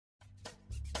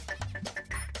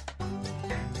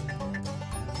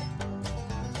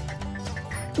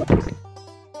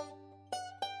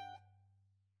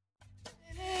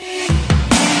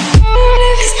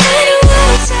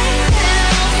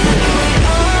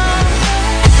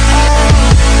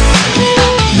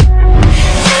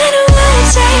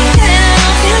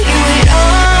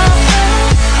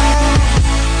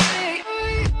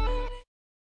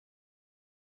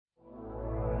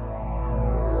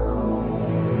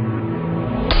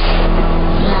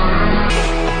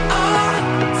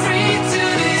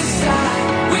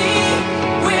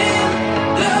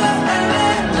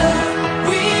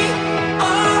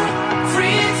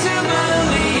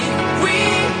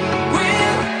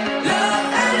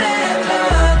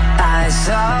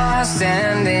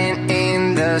Standing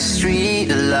in the street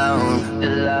alone.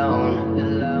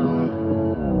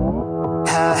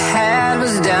 Her head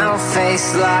was down,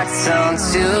 face locked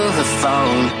onto her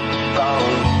phone.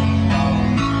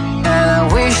 And I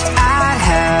wished I'd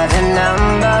had a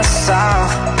number so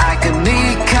I could be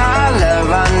color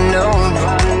unknown.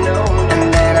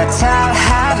 And then I tell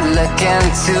her to look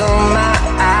into my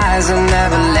eyes and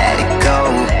never let it go.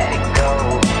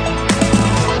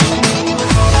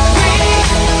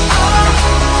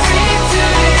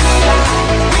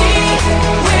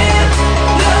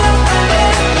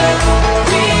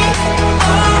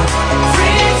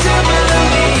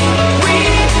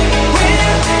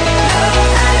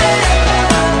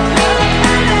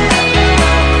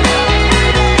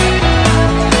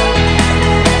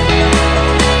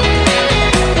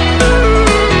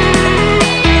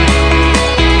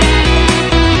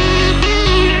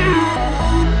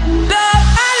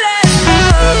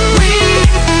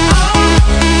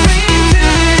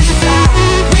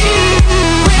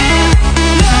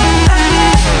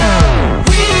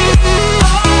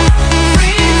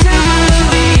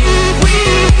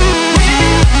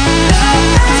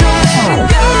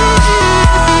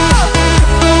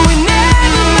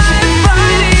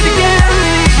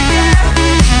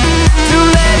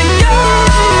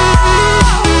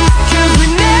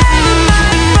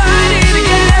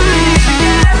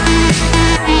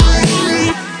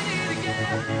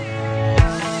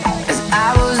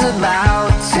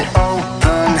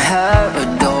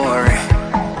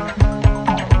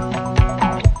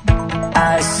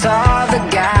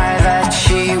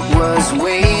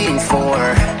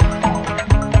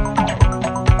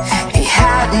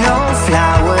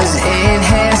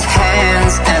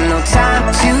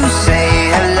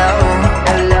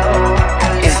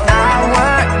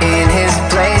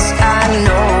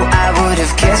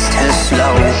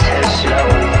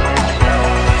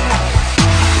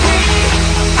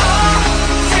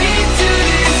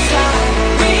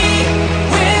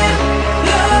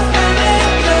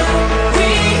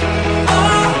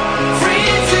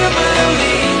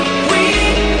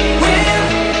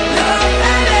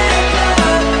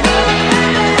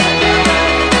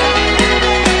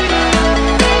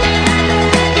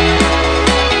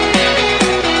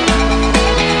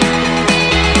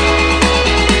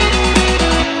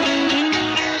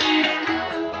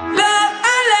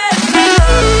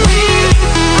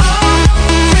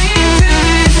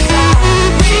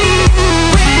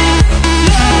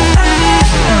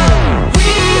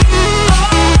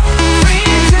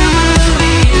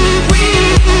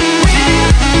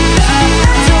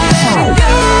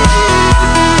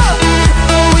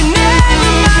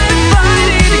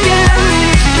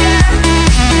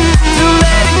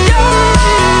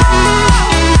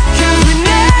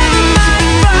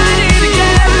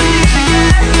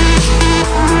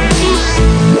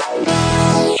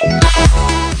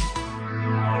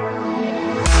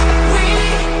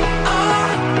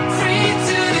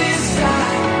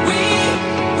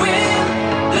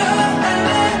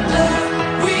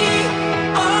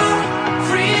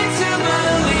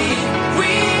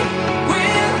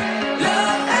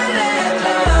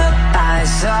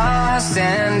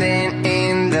 Standing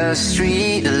in the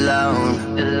street alone.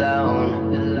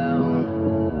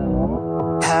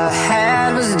 Her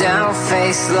head was down,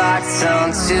 face locked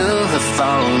onto her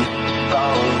phone.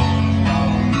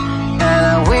 And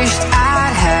I wished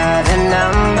I'd had a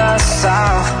number so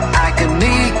I could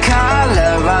be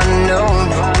color unknown.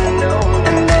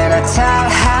 And then I tell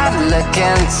her to look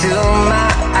into my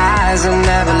eyes and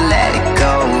never let it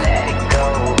go.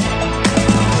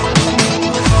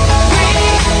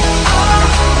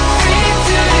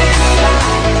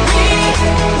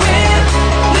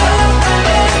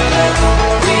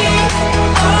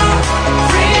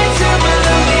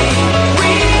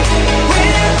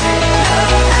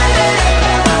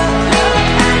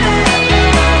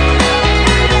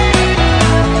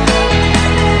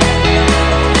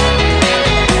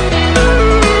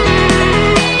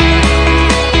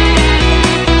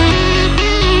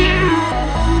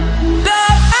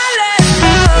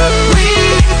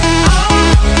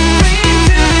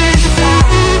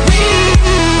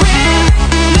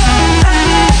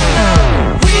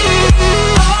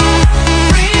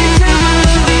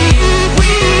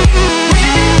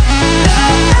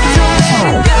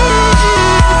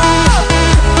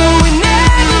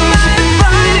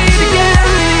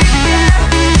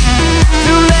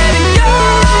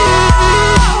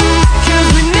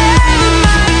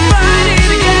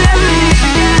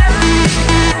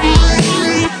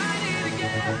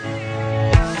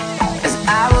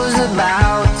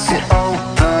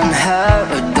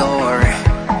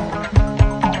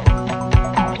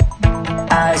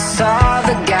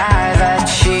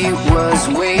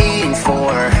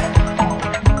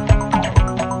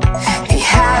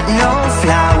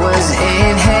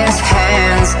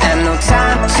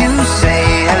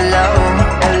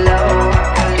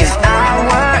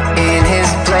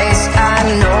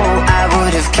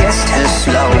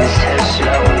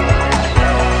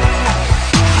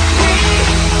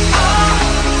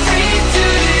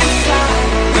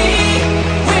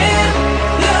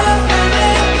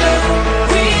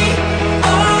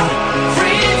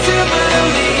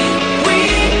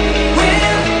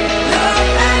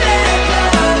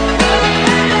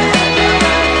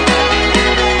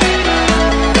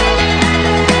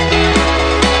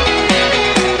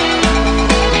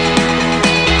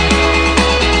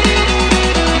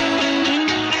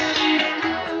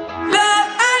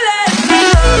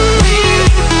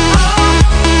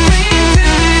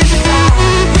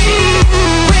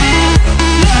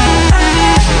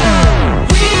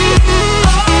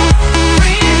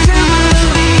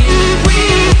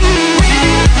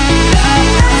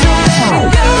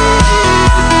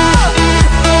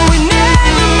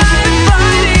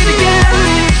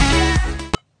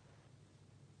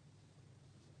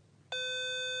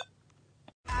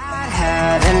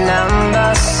 number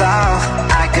so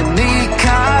I could be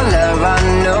color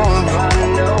unknown.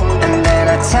 And then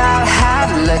I tell her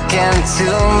to look into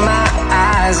my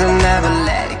eyes, and